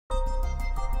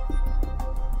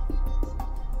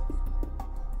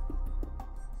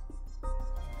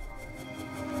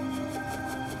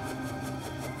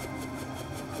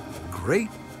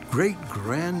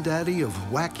great-great-granddaddy of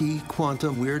wacky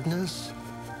quantum weirdness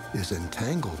is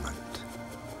entanglement.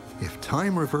 If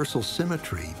time reversal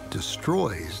symmetry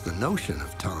destroys the notion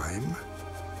of time,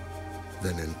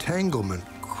 then entanglement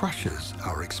crushes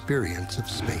our experience of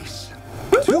space.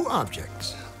 Two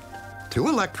objects, two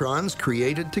electrons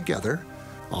created together,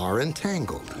 are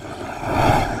entangled.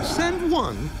 Send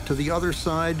one to the other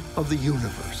side of the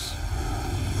universe.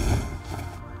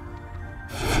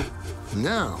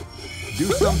 Now, do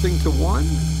something to one,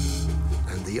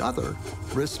 and the other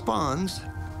responds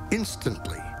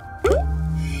instantly.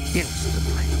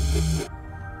 Instantly.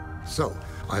 So,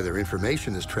 either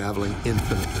information is traveling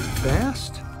infinitely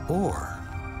fast, or,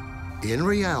 in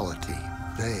reality,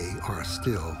 they are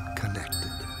still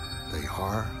connected. They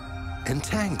are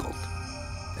entangled.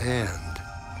 And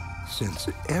since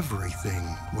everything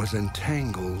was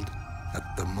entangled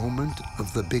at the moment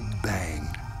of the Big Bang,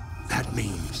 that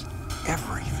means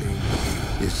everything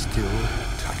is still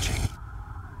touching.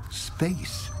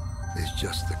 Space is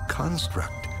just the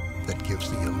construct that gives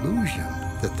the illusion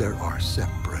that there are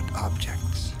separate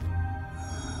objects.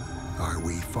 Are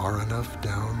we far enough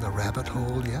down the rabbit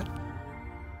hole yet?